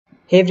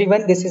Hey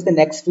everyone, this is the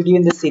next video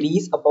in the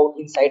series about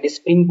Inside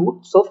Spring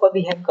Boot. So far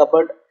we have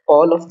covered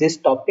all of these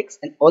topics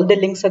and all the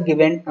links are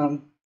given,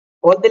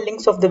 all the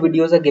links of the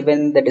videos are given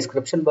in the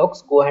description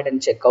box. Go ahead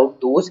and check out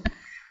those,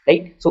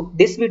 right? So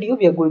this video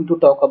we are going to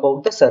talk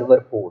about the server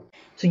port.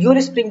 So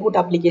your Spring Boot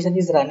application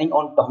is running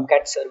on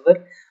Tomcat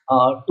server.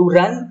 To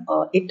run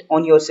it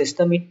on your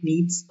system, it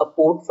needs a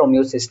port from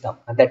your system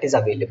that is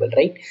available,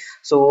 right?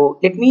 So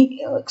let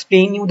me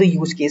explain you the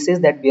use cases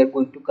that we are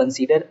going to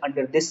consider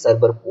under this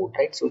server port,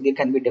 right? So there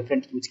can be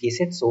different use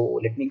cases. So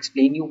let me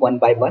explain you one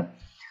by one.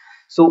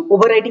 So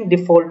overriding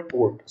default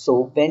port.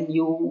 So when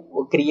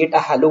you create a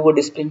Hello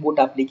World Spring Boot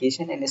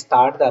application and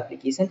start the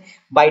application,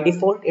 by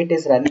default it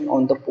is running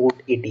on the port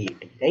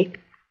 8080, right?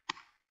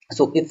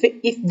 So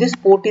if this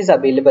port is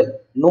available,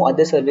 no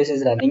other service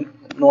is running,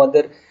 no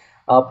other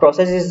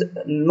process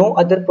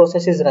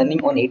is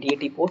running on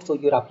 8080 port, so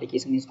your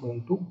application is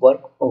going to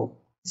work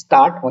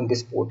start on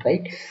this port,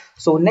 right?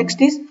 So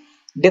next is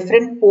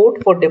different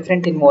port for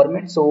different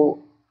environment.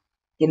 So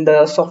in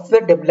the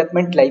software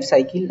development life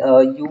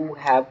cycle, you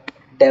have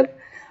dev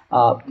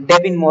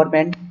dev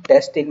environment,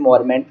 test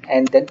environment,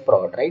 and then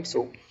prod, right?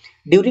 So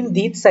during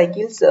these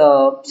cycles,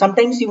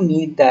 sometimes you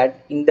need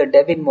that in the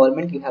dev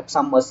environment you have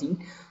some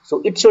machine,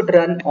 so it should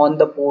run on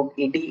the port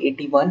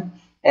 8081,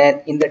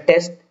 and in the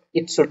test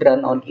it should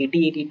run on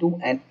 8082,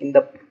 and in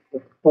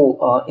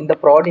the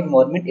prod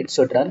environment it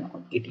should run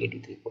on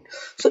 8083 port.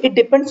 So it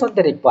depends on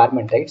the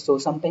requirement, right? So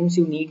sometimes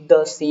you need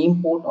the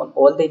same port on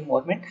all the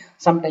environment,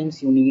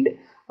 sometimes you need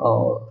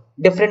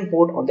different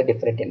port on the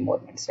different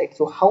environments, right?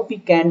 So how we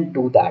can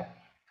do that,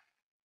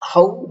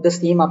 how the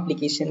same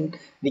application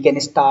we can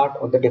start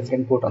on the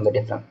different port on the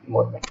different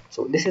environment.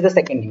 So this is the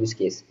second use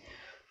case.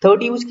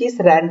 Third use case,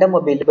 random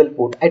available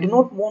port. I do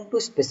not want to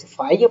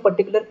specify a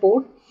particular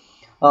port.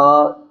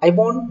 I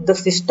want the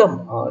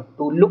system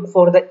to look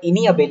for the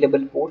any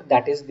available port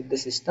that is with the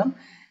system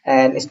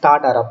and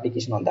start our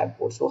application on that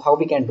port. So how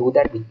we can do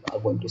that, we are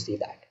going to see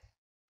that.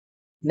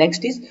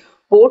 Next is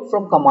port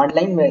from command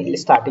line while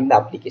starting the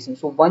application.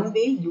 So one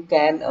way you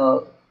can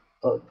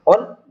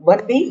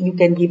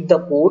give the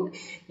port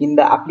in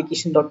the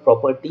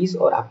application.properties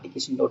or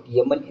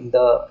application.yaml in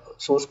the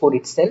source code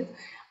itself.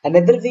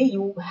 Another way,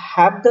 you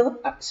have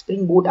the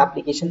Spring Boot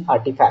application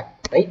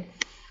artifact, right?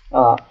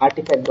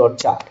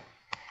 Artifact.jar.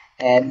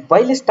 And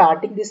while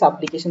starting this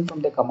application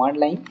from the command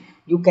line,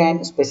 you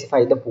can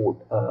specify the port,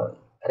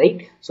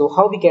 right? So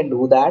how we can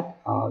do that,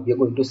 we are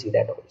going to see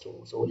that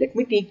also. So let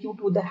me take you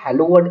to the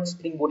Hello World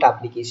Spring Boot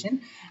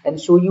application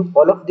and show you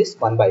all of this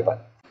one by one.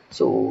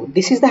 So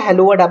this is the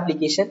Hello World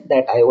application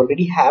that I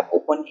already have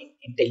open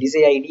in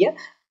IntelliJ IDEA,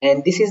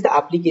 and this is the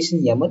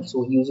application YAML.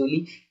 So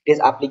usually it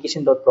is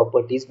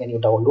application.properties. When you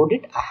download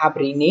it, I have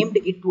renamed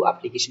it to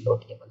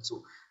application.yaml.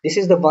 So this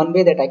is the one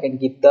way that I can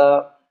give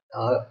the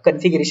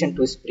configuration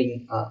to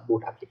Spring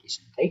Boot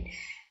application, right?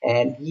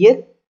 And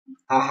here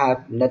I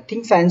have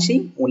nothing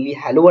fancy, only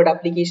Hello World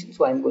application.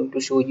 So I'm going to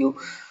show you,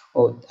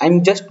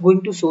 I'm just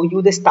going to show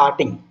you the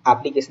starting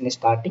application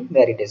starting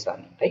where it is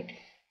running, right?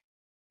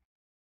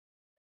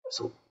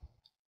 So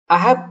I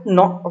have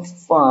not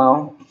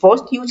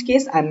first use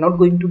case. I'm not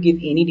going to give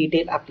any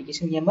detailed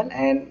application YAML.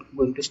 I am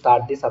going to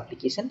start this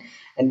application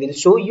and will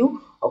show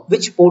you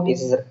which port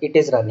it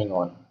is running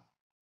on.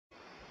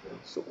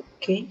 So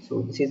okay,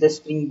 so this is the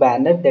Spring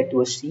banner that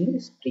you are seeing,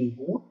 Spring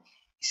Boot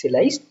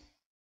initialized.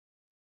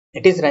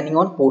 It is running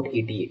on port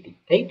 8080,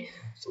 right?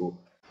 So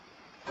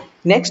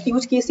next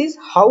use case is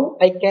how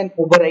I can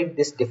override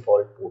this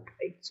default port,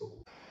 right? So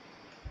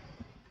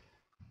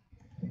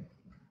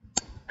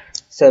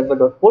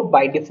server.port,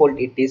 by default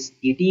it is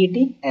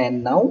 8080,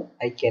 and now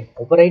I can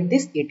override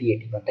this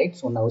 8081, right?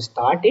 So now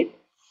start it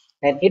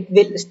and it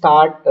will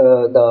start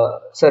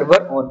the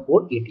server on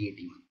port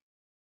 8081.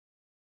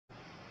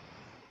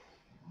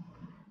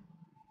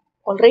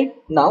 All right,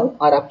 now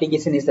our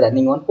application is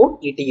running on port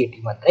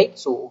 8081, right?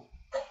 So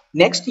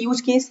next use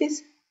case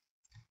is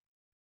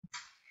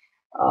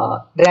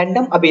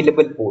random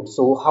available port.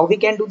 So how we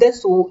can do that?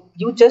 So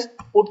you just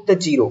put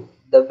the zero,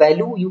 the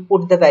value, you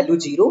put the value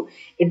 0,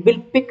 it will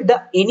pick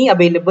the any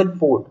available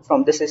port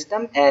from the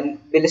system and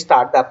will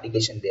start the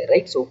application there,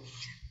 right? So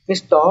we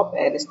stop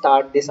and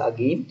start this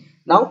again.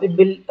 Now it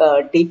will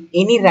take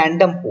any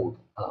random port,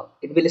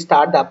 it will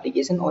start the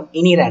application on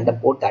any random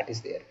port that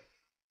is there.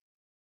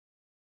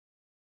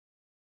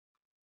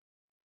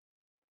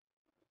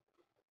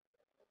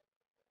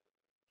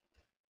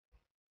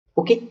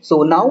 Okay,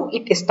 so now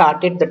it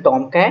started the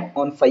Tomcat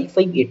on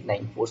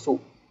 55894. So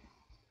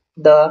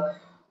the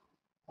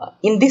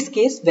in this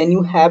case, when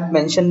you have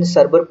mentioned the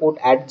server port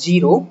at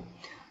 0,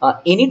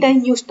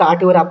 anytime you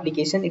start your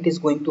application, it is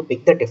going to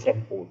pick the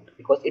different port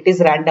because it is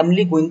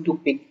randomly going to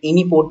pick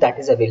any port that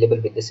is available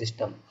with the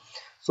system.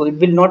 So it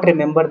will not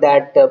remember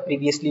that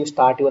previously you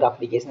start your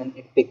application and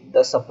it picked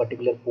the some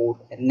particular port,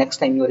 and next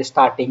time you are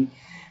starting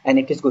and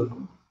it is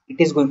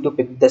going to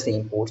pick the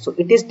same port. So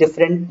it is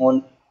different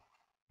on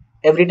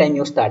every time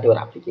you start your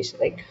application,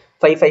 right?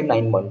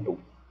 55912,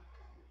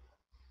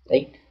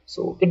 right?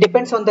 So it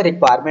depends on the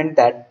requirement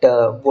that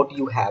what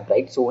you have,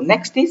 right? So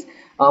next is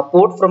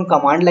port from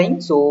command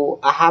line. So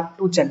I have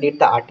to generate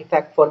the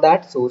artifact for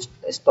that. So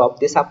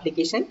stop this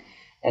application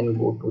and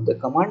go to the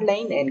command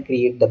line and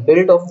create the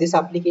build of this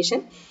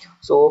application.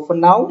 So for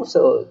now,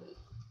 so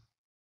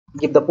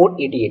give the port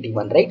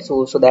 8081, right?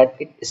 So that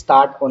it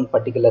start on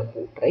particular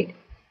port, right?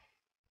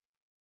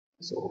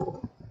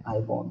 So I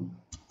want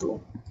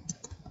to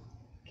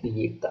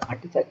create the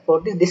artifact for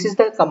this. This is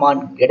the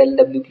command get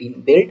lw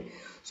clean build.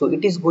 So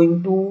it is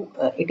going to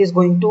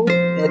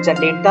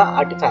generate the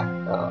artifact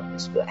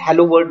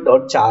hello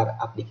world.jar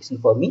application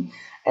for me,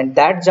 and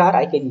that jar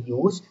I can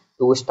use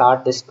to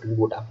start the Spring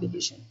Boot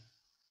application.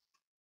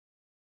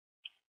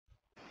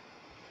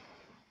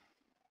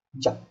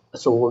 Yeah.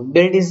 So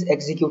build is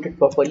executed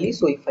properly.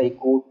 So if I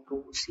go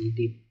to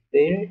cd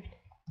build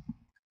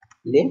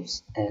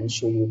libs and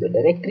show you the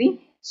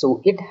directory,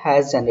 so it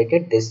has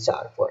generated this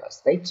jar for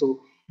us, right?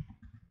 So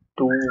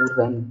to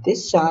run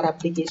this jar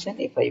application,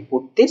 if I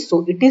put this,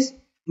 so it is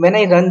when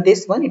I run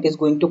this one, it is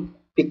going to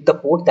pick the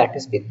port that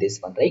is with this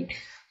one, right?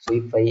 So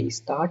if I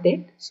start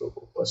it,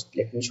 so first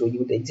let me show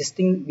you the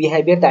existing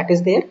behavior that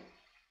is there.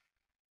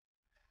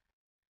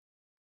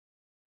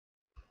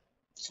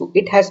 So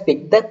it has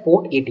picked the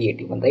port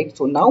 8081, right?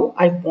 So now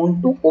I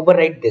want to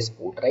override this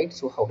port, right?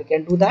 So how we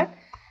can do that?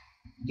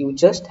 You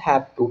just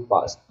have to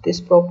pass this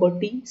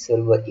property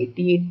server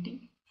 8080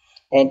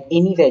 and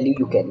any value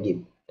you can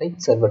give, right?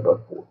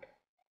 Server.port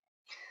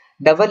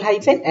double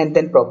hyphen and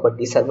then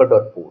property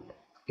server.port.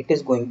 It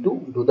is going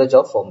to do the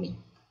job for me.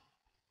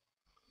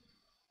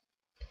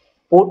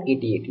 Port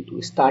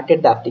 8082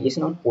 started the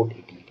application on port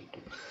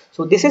 8082.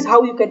 So this is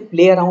how you can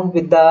play around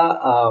with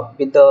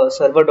the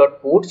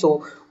server.port.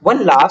 So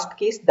one last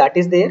case that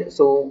is there.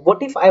 So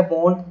what if I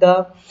want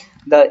the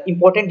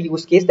important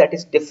use case that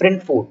is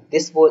different port?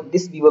 This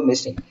we were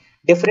missing,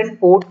 different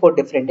port for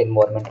different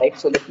environment, right?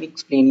 So let me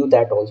explain you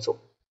that also.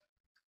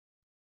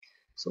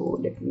 So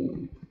let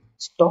me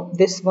stop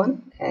this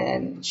one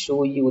and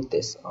show you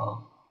this.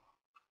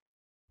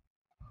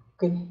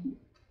 Okay.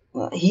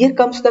 Here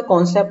comes the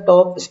concept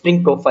of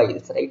Spring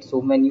profiles, right? So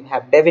when you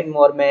have dev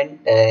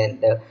environment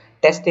and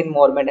test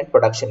environment and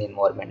production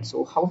environment,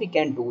 so how we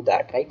can do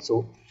that, right?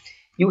 So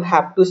you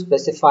have to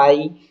specify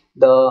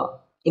the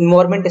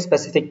environment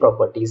specific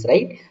properties,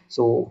 right?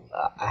 So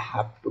I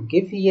have to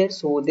give here.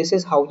 So this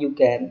is how you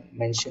can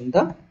mention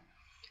the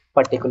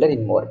particular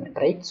environment,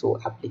 right? So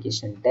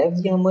application dev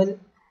YAML,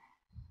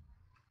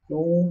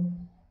 no,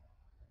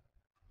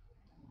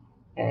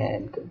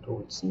 and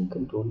control C,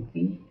 control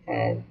V,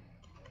 and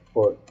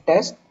for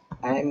test,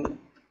 I'm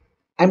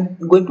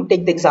going to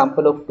take the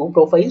example of two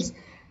profiles,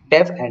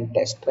 dev and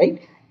test,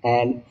 right?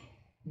 And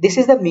this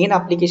is the main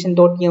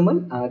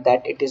application.yaml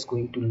that it is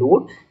going to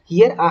load.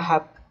 Here I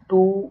have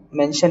to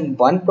mention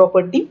one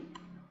property.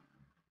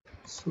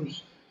 So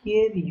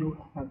here you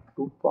have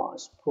to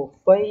pass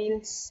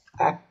profiles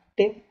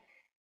active,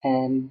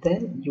 and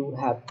then you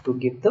have to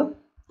give the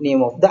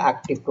name of the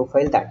active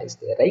profile that is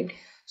there, right?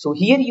 So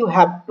here you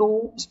have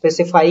to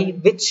specify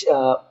which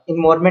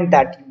environment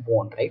that you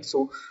want, right?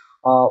 So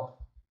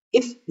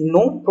if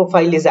no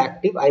profile is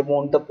active, I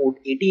want the port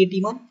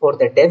 8081. For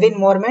the dev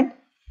environment,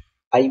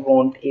 I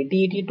want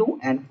 8082,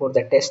 and for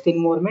the test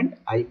environment,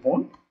 I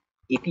want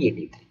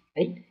 8083,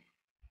 right?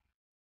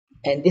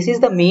 And this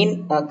is the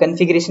main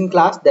configuration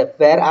class that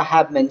where I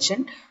have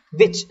mentioned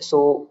which.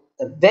 So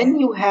when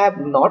you have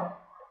not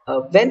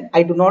when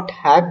I do not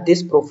have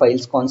this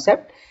profiles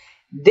concept,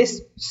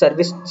 this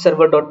service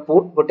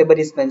server.port whatever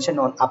is mentioned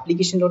on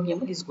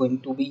application.yaml is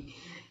going to be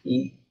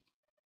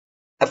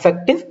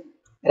effective,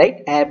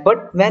 right?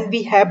 But when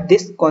we have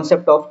this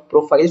concept of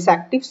profiles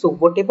active, so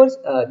whatever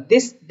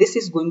this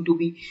is going to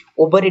be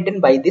overridden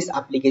by this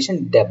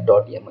application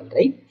dev.yaml,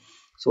 right?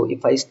 So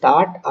if I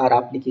start our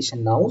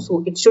application now,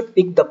 so it should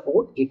pick the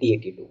port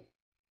 8082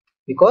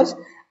 because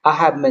I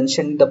have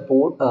mentioned the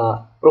port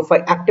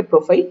profile active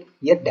profile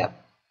here dev,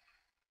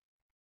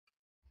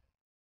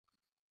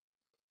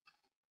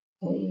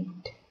 right?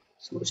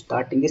 So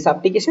starting this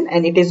application,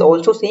 and it is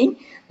also saying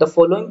the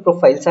following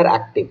profiles are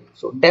active.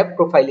 So dev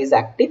profile is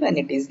active and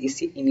it is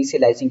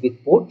initializing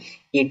with port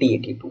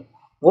 8082,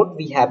 what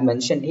we have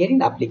mentioned here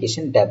in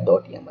application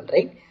dev.yaml,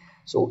 right?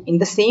 So in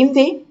the same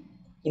way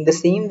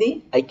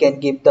I can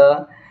give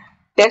the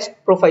test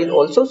profile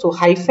also. So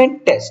hyphen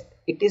test,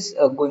 it is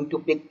going to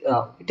pick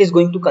it is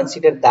going to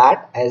consider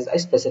that as a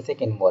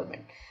specific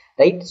environment,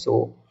 right?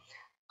 So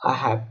I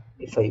have,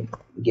 if I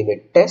give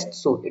it test,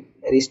 so it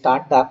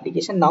restart the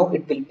application. Now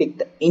it will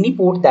pick any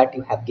port that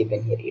you have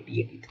given here,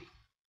 8083.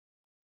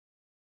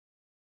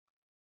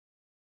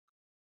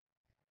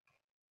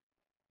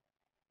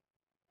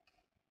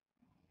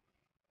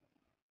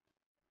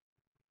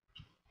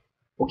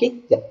 Okay,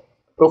 yeah.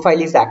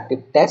 Profile is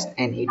active, test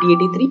and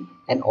 8083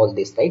 and all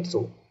this, right?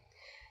 So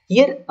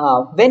here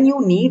when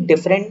you need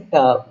different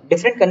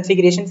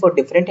configuration for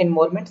different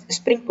environments,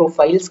 Spring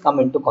profiles come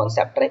into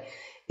concept, right?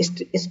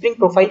 Spring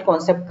profile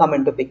concept come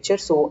into picture.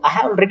 So I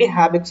have already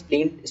have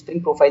explained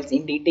Spring profiles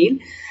in detail.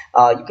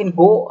 You can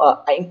go,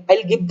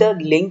 I'll give the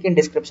link in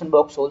description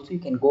box also, you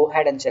can go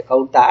ahead and check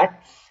out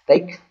that,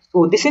 right?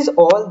 So this is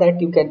all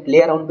that you can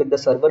play around with the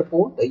server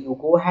port. You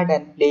go ahead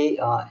and play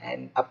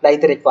and apply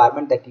the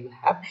requirement that you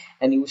have,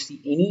 and you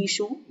see any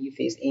issue, you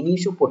face any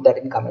issue, put that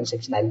in comment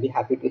section. I'll be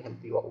happy to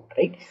help you out,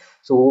 right?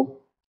 So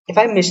if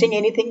I'm missing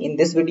anything in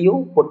this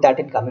video, put that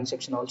in comment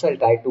section also. I'll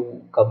try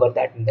to cover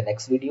that in the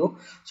next video.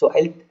 So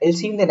I'll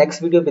see you in the next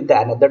video with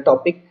the another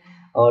topic.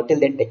 Till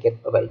then, take care.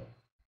 Bye bye.